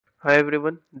Hi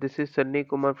everyone, this is Sunny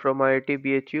Kumar from IIT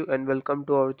BHU and welcome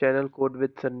to our channel Code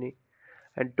with Sunny.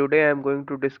 And today I am going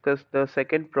to discuss the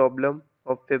second problem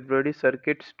of February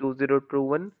Circuits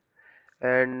 2021,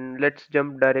 and let's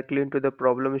jump directly into the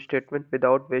problem statement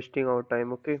without wasting our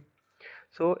time, okay?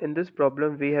 So in this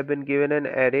problem we have been given an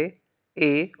array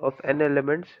A of n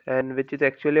elements, and which is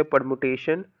actually a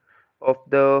permutation of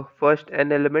the first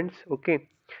n elements, okay?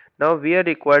 Now we are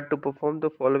required to perform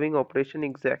the following operation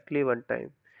exactly one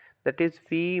time. That is,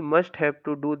 we must have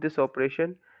to do this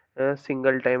operation a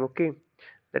single time, okay?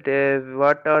 That is,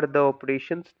 what are the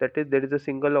operations? That is, there is a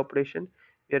single operation.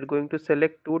 We are going to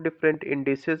select two different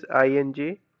indices I and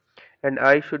j, and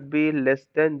I should be less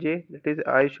than j, that is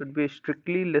I should be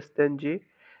strictly less than j,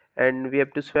 and we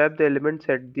have to swap the elements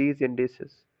at these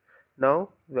indices. Now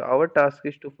our task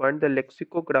is to find the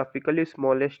lexicographically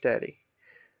smallest array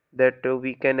that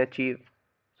we can achieve.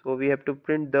 So we have to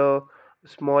print the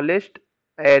smallest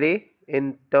array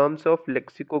in terms of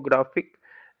lexicographic,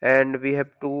 and we have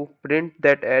to print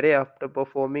that array after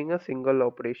performing a single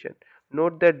operation.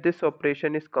 Note that this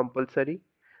operation is compulsory.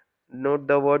 Note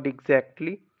the word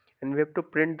exactly, and we have to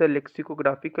print the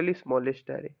lexicographically smallest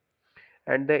array,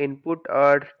 and the input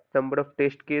are number of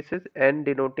test cases n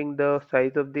denoting the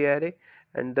size of the array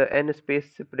and the n space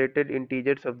separated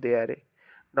integers of the array.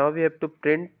 Now we have to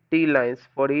print t lines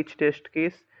for each test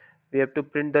case. We have to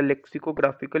print the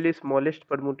lexicographically smallest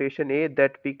permutation a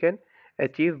that we can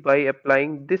achieve by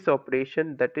applying this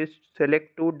operation, that is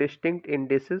select two distinct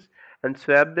indices and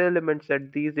swap the elements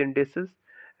at these indices,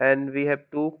 and we have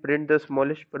to print the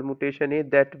smallest permutation a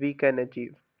that we can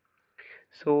achieve.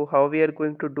 So how we are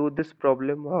going to do this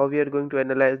problem, how we are going to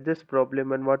analyze this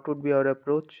problem, and what would be our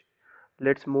approach?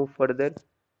 Let's move further.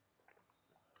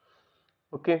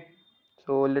 Okay,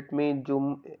 so let me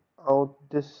zoom out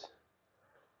this.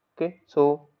 Okay,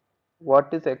 so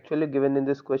what is actually given in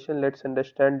this question? Let's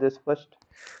understand this first.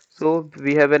 So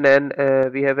we have an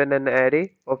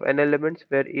array of n elements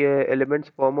where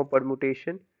elements form a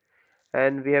permutation,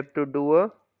 and we have to do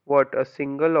a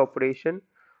single operation,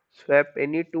 swap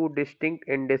any two distinct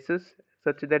indices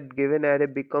such that given array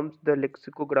becomes the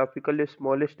lexicographically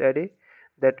smallest array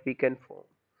that we can form.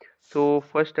 So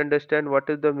first understand what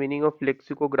is the meaning of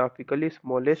lexicographically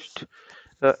smallest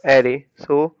array.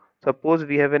 So suppose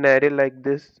we have an array like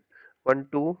this: 1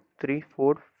 2 3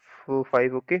 4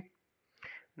 5. Okay,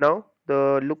 now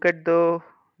the look at the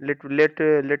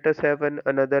let us have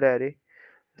another array,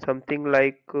 something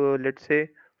like let's say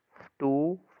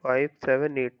 2 5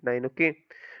 7 8 9. Okay,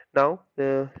 now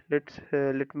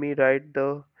let me write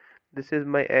the this is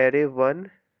my array 1,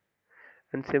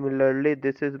 and similarly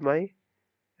this is my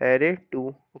array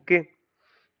 2. Okay,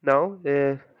 now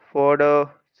for the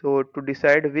so to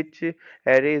decide which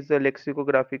array is the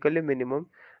lexicographically minimum,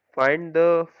 find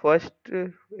the first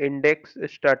index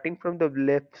starting from the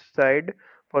left side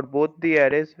for both the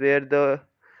arrays where the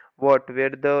where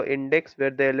the index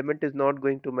where the element is not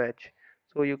going to match.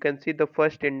 So you can see the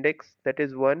first index, that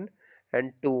is 1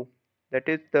 and 2. That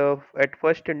is, the at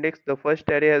first index the first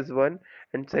array has 1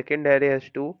 and second array has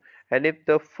 2, and if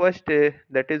the first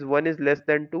that is 1 is less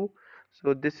than 2,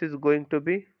 so this is going to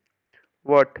be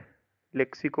what?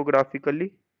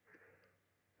 Lexicographically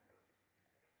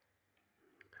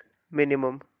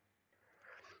minimum.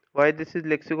 Why this is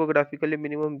lexicographically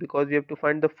minimum? Because we have to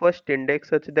find the first index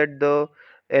such that the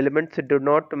elements do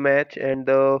not match, and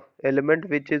the element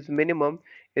which is minimum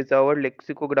is our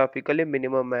lexicographically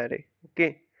minimum array.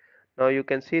 Okay, now you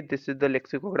can see this is the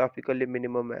lexicographically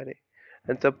minimum array.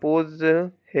 And suppose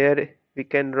here we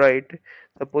can write,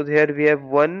 suppose here we have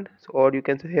 1, or you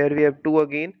can say here we have 2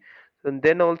 again. So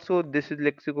then also this is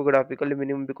lexicographically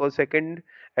minimum, because second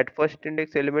at first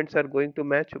index elements are going to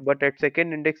match, but at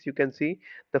second index you can see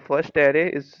the first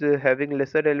array is having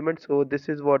lesser elements, so this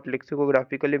is what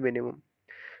lexicographically minimum.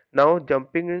 Now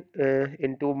jumping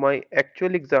into my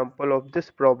actual example of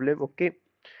this problem. Okay,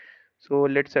 so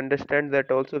let's understand that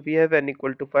also we have n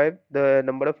equal to 5, the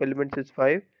number of elements is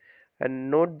 5, and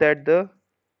note that the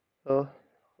uh,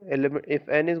 element, if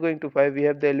n is going to 5, we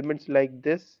have the elements like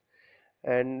this,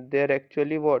 and they are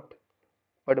actually what?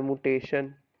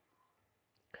 Permutation.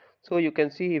 So you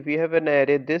can see if we have an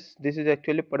array, this is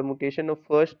actually permutation of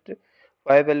first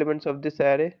 5 elements of this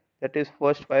array, that is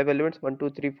first 5 elements 1 2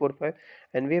 3 4 5,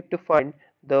 and we have to find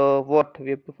the what?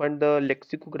 We have to find the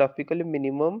lexicographically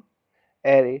minimum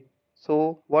array.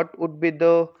 So what would be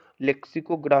the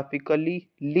lexicographically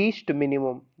least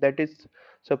minimum? That is,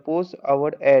 suppose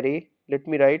our array, let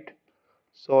me write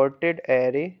sorted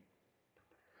array.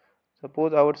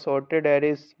 Suppose our sorted array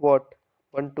is what?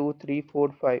 1 2 3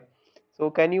 4 5.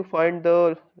 So can you find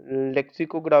the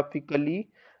lexicographically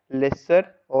lesser,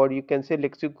 or you can say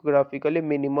lexicographically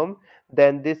minimum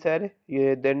than this array,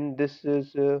 then this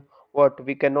is what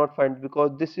we cannot find,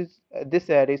 because this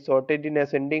array is sorted in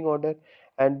ascending order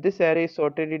and this array is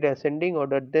sorted in ascending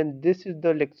order. Then this is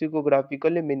the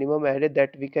lexicographically minimum array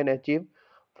that we can achieve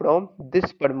from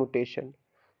this permutation.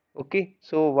 Okay,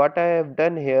 so what I have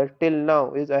done here till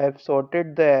now is I have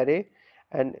sorted the array,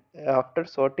 and after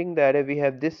sorting the array we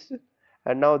have this,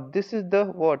 and now this is the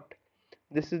what,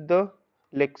 this is the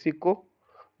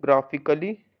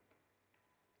lexicographically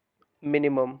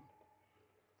minimum.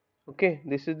 Okay,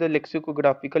 this is the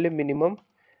lexicographically minimum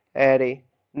array.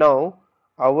 Now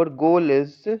our goal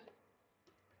is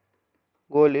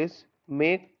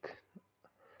make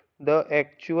the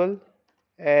actual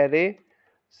array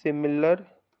similar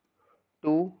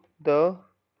to the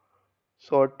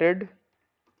sorted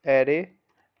array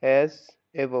as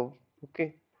above.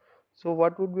 Okay, so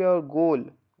what would be our goal?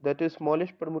 That is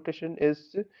smallest permutation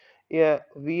is, yeah,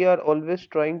 we are always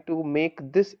trying to make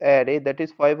this array, that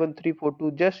is 5 1 3 4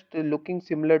 2, just looking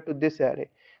similar to this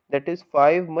array. That is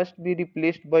 5 must be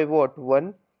replaced by what,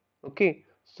 1. Okay,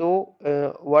 so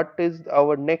what is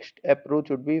our next approach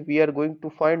would be, we are going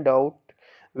to find out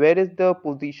where is the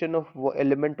position of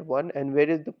element 1 and where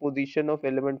is the position of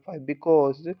element 5,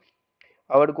 because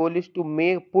our goal is to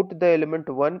make put the element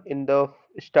 1 in the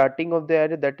starting of the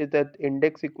array, that is at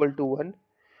index equal to 1.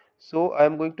 So I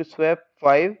am going to swap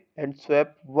 5 and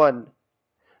swap 1,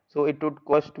 so it would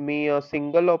cost me a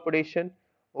single operation.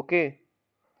 Okay,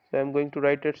 so I am going to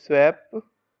write it swap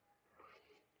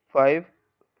 5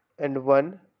 and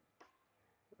 1.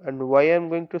 And why I am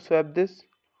going to swap this,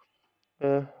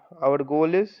 uh, our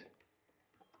goal is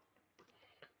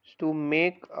to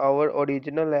make our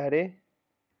original array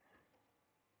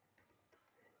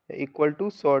equal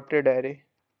to sorted array.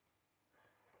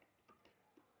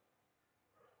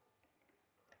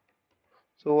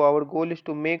 So our goal is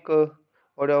to make or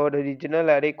our original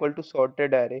array equal to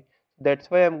sorted array. That's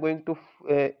why I'm going to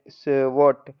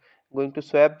what, going to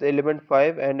swap the element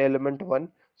 5 and element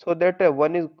 1, so that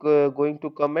 1 is going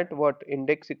to come at what,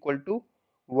 index equal to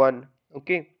 1.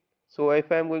 Okay, so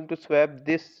if I'm going to swap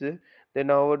this,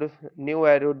 then our new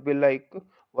array would be like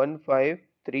 1 5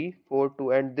 3 4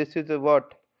 2, and this is a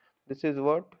what, this is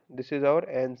our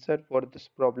answer for this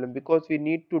problem, because we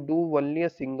need to do only a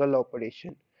single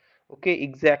operation. Okay,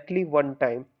 exactly one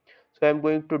time. So I'm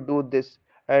going to do this,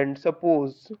 and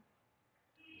suppose,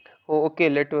 oh, okay,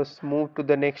 let us move to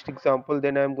the next example.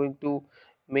 Then I'm going to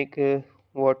make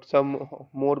what, some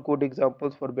more good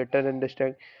examples for better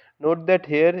understanding. Note that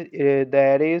here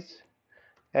the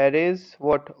arrays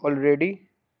what, already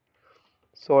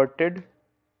sorted.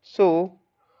 So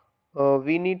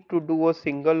we need to do a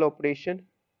single operation,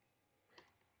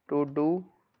 to do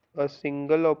a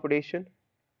single operation.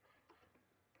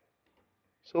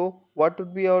 So what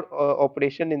would be our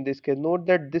operation in this case? Note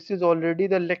that this is already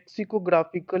the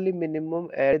lexicographically minimum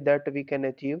array that we can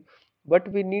achieve, but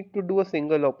we need to do a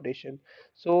single operation.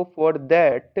 So for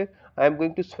that, I am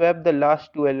going to swap the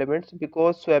last two elements,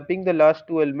 because swapping the last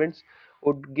two elements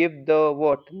would give the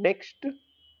what, next,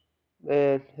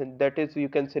 that is, you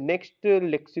can say, next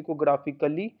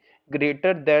lexicographically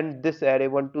greater than this array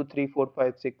 1 2 3 4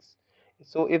 5 6.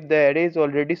 So if the array is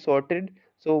already sorted,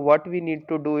 so what we need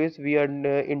to do is, we are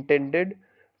intended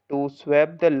to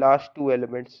swap the last two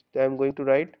elements. So I'm going to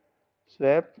write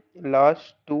swap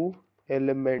last two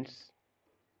elements,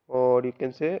 or you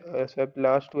can say swap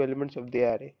last two elements of the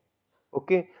array.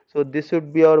 Okay, so this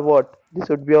would be our what, this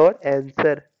would be our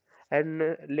answer.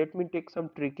 And let me take some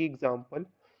tricky example.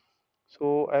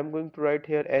 So I'm going to write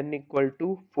here n equal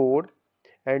to 4,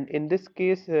 and in this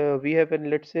case we have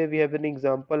an, let's say we have an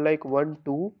example like 1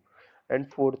 2 and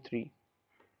 4 3.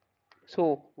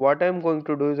 So what I'm going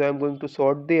to do is, I'm going to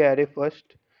sort the array first.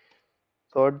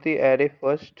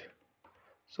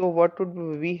 So what would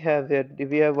we have here?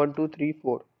 We have 1 2 3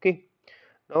 4. Okay,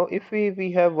 now if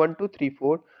we have 1 2 3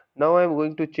 4, now I'm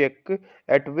going to check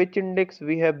at which index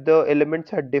we have the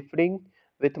elements are differing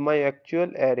with my actual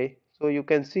array. So you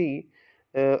can see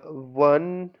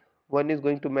 1 is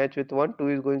going to match with 1, 2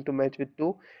 is going to match with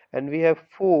 2, and we have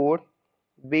 4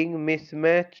 being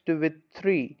mismatched with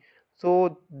 3.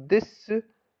 So this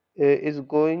is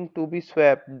going to be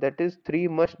swapped, that is 3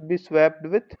 must be swapped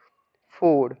with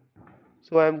 4.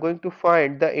 So I'm going to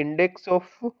find the index of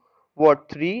what,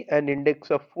 3 and index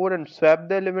of 4, and swap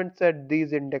the elements at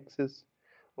these indexes.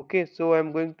 Okay, so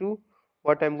I'm going to,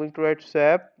 what I'm going to write,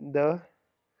 swap the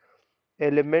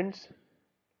elements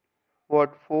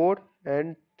what, 4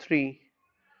 and 3.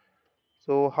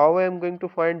 So how I am going to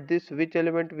find this, which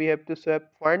element we have to swap?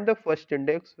 Find the first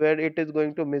index where it is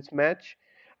going to mismatch,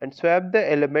 and swap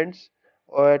the elements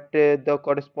at the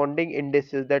corresponding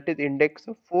indices, that is index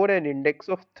of 4 and index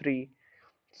of 3.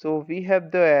 So we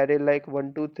have the array like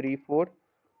 1 2 3 4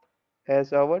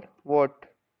 as our what,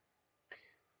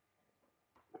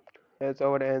 as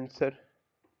our answer.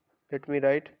 Let me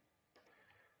write.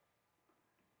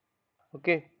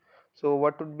 Okay, so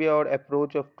what would be our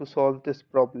approach of to solve this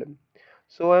problem?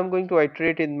 So I'm going to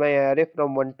iterate in my array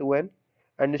from 1 to n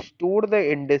and store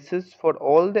the indices for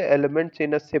all the elements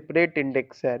in a separate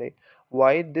index array.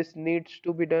 Why this needs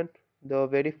to be done? The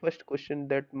very first question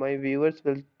that my viewers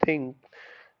will think,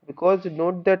 because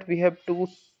note that we have to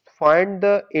find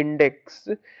the index,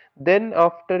 then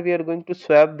after we are going to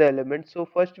swap the element. So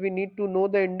first we need to know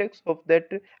the index of that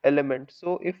element.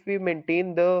 So if we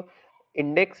maintain the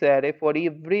index array for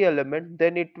every element,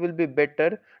 then it will be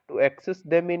better to access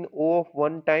them in O of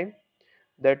one time.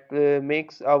 That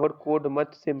makes our code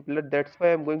much simpler. That's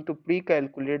why I'm going to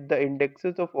pre-calculate the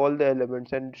indexes of all the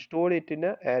elements and store it in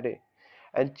an array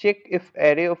and check if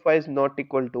array of I is not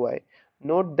equal to I.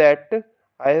 Note that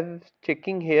I am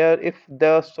checking here if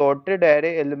the sorted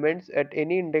array elements at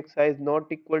any index I is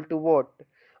not equal to what,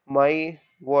 my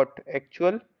what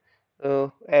actual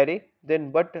array,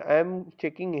 then but I am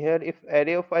checking here if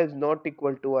array of I is not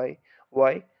equal to I.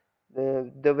 Why?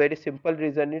 The very simple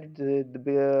reason is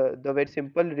the very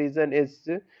simple reason is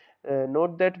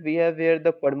note that we have here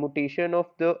the permutation of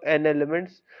the n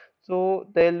elements. So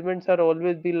the elements are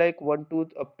always be like 1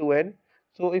 2 up to n.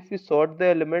 So if we sort the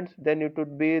elements, then it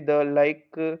would be the like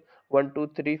 1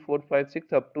 2 3 4 5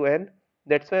 6 up to n.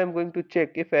 That's why I'm going to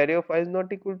check if array of I is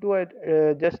not equal to I,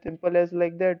 just simple as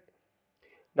like that.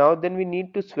 Now then we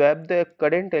need to swap the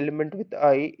current element with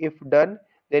I. If done,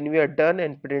 then we are done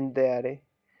and print the array.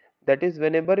 That is,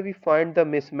 whenever we find the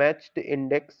mismatched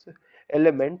index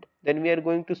element, then we are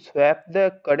going to swap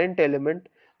the current element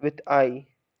with I.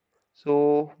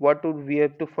 So what would we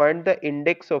have to find the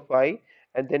index of I,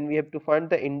 and then we have to find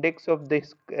the index of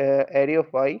this array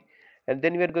of I, and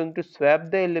then we are going to swap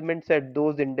the elements at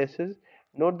those indices.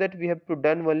 Note that we have to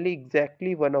done only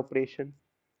exactly one operation.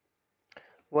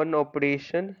 One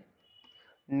operation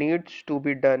needs to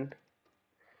be done.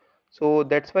 So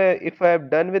that's why if I have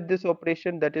done with this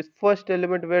operation, that is first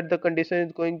element where the condition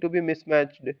is going to be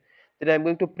mismatched, then I'm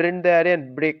going to print the array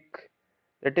and break.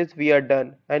 That is we are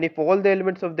done. And if all the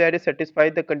elements of the array satisfy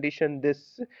the condition,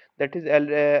 this that is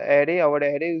array, our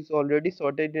array is already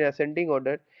sorted in ascending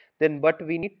order, then but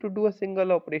we need to do a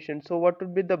single operation. So what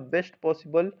would be the best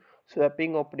possible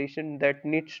swapping operation that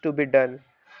needs to be done?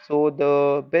 So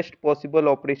the best possible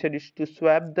operation is to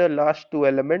swap the last two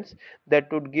elements.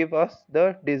 That would give us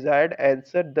the desired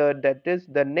answer, that is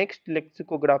the next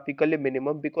lexicographically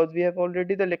minimum, because we have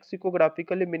already the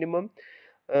lexicographically minimum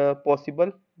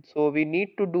possible. So we need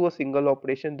to do a single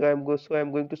operation. So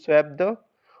I'm going to swap the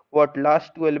what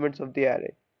last two elements of the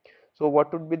array. So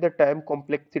what would be the time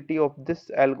complexity of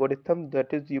this algorithm,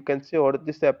 that is you can say, or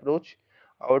this approach?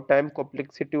 Our time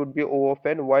complexity would be O of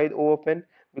n. Why O of n?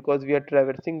 Because we are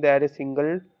traversing the array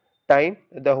single time,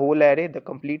 the whole array, the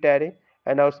complete array,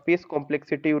 and our space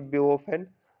complexity would be O of n.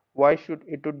 Why should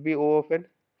it would be O of n?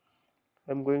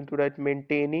 I'm going to write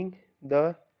maintaining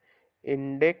the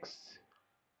index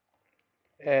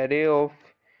array of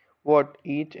what,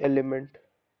 each element.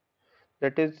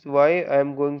 That is why I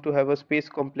am going to have a space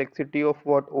complexity of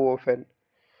what, O of n.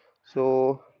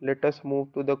 So let us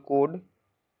move to the code.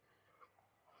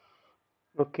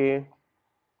 Okay,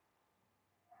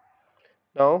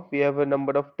 now we have a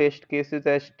number of test cases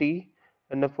as t,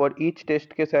 and for each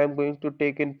test case I am going to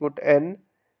take input n,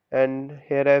 and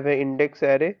here I have an index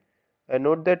array. And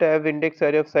note that I have index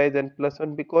array of size n plus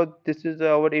 1 because this is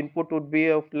our input would be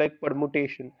of like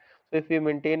permutation. So if we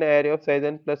maintain an array of size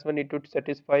n plus 1, it would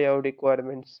satisfy our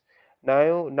requirements.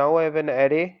 Now I have an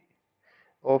array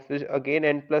of again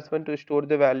n plus 1 to store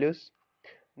the values.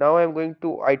 Now I am going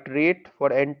to iterate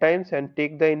for n times and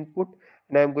take the input,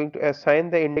 and I am going to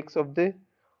assign the index of the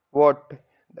what,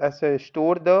 as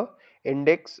store the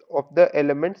index of the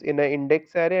elements in an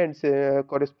index array, and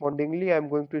correspondingly I am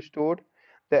going to store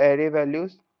the array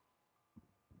values.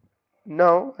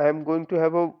 Now I am going to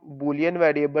have a boolean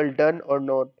variable done or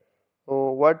not.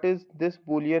 What is this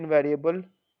boolean variable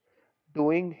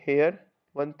doing here?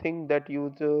 One thing that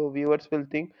viewers will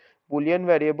think, boolean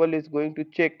variable is going to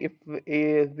check if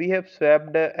we have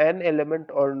swapped an element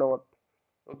or not.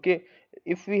 Okay,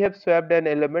 if we have swapped an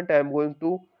element, I am going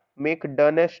to make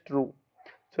done as true.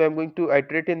 So I am going to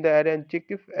iterate in the array and check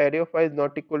if array of I is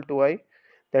not equal to I.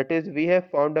 That is, we have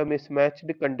found a mismatched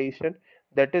condition.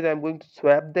 That is, I am going to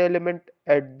swap the element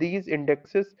at these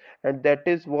indexes, and that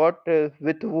is what,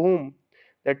 with whom?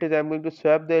 That is, I am going to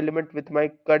swap the element with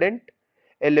my current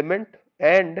element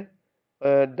and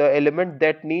the element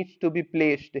that needs to be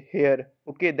placed here.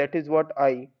 Okay, that is what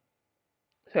I.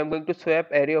 So I'm going to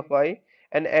swap array of I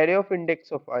and array of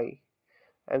index of I,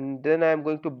 and then I am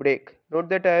going to break. Note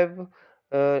that I have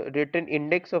written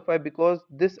index of I because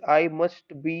this I must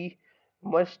be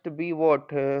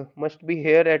what must be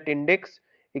here at index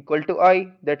equal to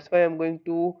I. That's why I'm going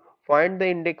to find the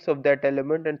index of that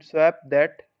element and swap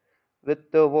that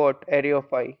with the what array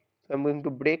of I. So I'm going to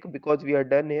break because we are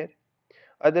done here.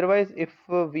 Otherwise, if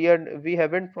we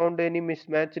haven't found any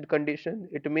mismatched condition,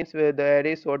 it means where the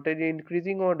array is sorted in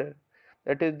increasing order.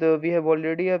 That is, the we have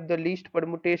already have the least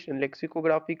permutation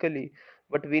lexicographically,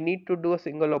 but we need to do a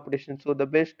single operation. So the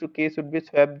best case would be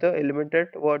swap the element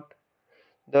at what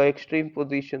the extreme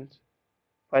positions.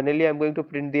 Finally, I'm going to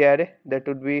print the array. That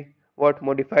would be what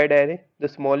modified array, the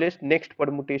smallest next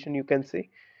permutation you can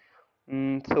say.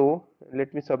 So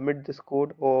let me submit this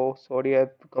code. Oh, sorry, I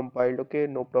have compiled. Okay,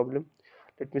 no problem.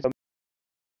 Let me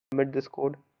submit this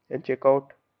code and check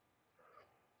out.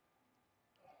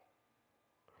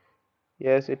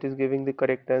 Yes, it is giving the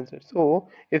correct answer. So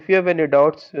if you have any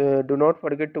doubts, do not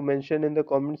forget to mention in the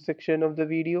comment section of the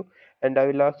video, and I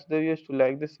will ask the viewers to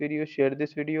like this video, share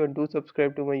this video, and do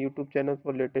subscribe to my YouTube channel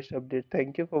for latest updates.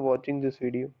 Thank you for watching this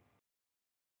video.